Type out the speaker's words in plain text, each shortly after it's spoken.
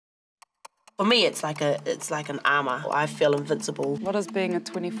For me, it's like an armour. I feel invincible. What does being a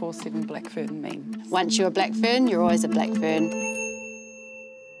 24/7 Black Fern mean? Once you're a Black Fern, you're always a Black Fern.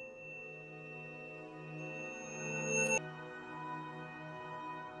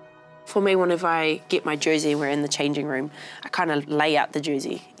 For me, whenever I get my jersey and we're in the changing room, I kind of lay out the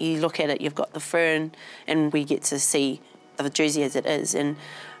jersey. You look at it, you've got the fern, and we get to see the jersey as it is. And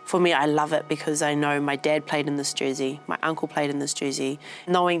for me, I love it because I know my dad played in this jersey, my uncle played in this jersey.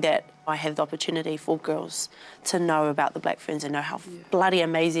 Knowing that I have the opportunity for girls to know about the Black Ferns and know how bloody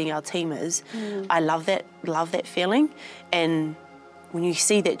amazing our team is, I love that feeling. And when you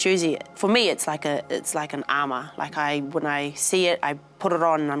see that jersey, for me, it's like an armour. Like when I see it, I put it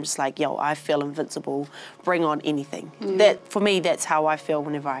on and I'm just like, yo, I feel invincible. Bring on anything. For me, that's how I feel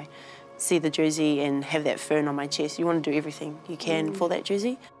whenever I see the jersey and have that fern on my chest. You want to do everything you can for that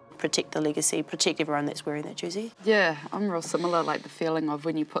jersey. Protect the legacy, protect everyone that's wearing that jersey. Yeah, I'm real similar, like the feeling of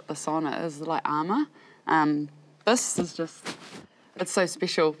when you put this on, it is like armour. This is just, it's so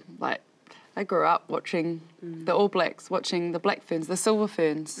special. Like, I grew up watching the All Blacks, watching the Black Ferns, the Silver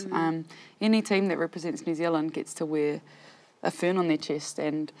Ferns. Any team that represents New Zealand gets to wear a fern on their chest,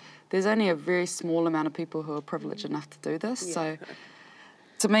 and there's only a very small amount of people who are privileged enough to do this. So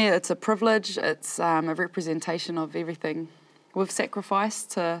to me, it's a privilege. It's a representation of everything we've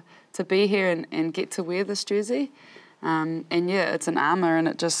sacrificed to be here and get to wear this jersey. And yeah, it's an armour, and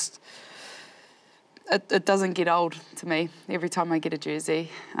it doesn't get old to me every time I get a jersey.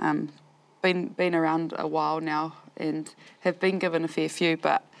 Been around a while now and have been given a fair few,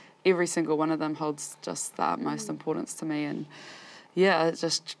 but every single one of them holds just the utmost importance to me. And yeah,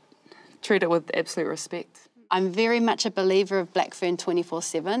 just treat it with absolute respect. I'm very much a believer of Black Fern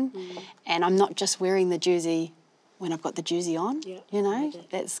 24/7, and I'm not just wearing the jersey when I've got the jersey on, you know.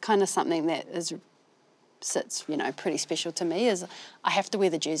 That's kind of something that sits, you know, pretty special to me, is I have to wear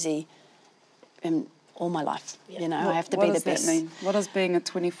the jersey all my life, you know. I have to be the best. What does that mean? What does being a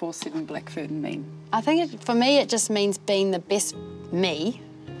 24/7 Black Fern mean? I think for me it just means being the best me,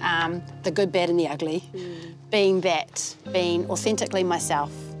 the good, bad and the ugly, being authentically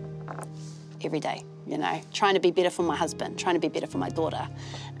myself every day, you know, trying to be better for my husband, trying to be better for my daughter,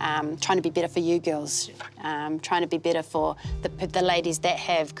 trying to be better for you girls, trying to be better for the ladies that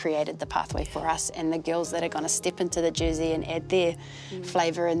have created the pathway for us, and the girls that are going to step into the jersey and add their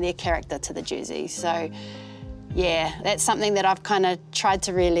flavour and their character to the jersey. So yeah, that's something that I've kind of tried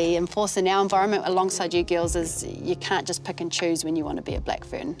to really enforce in our environment alongside you girls, is you can't just pick and choose when you want to be a Black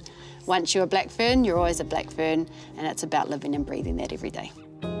Fern. Once you're a Black Fern, you're always a Black Fern, and it's about living and breathing that every day.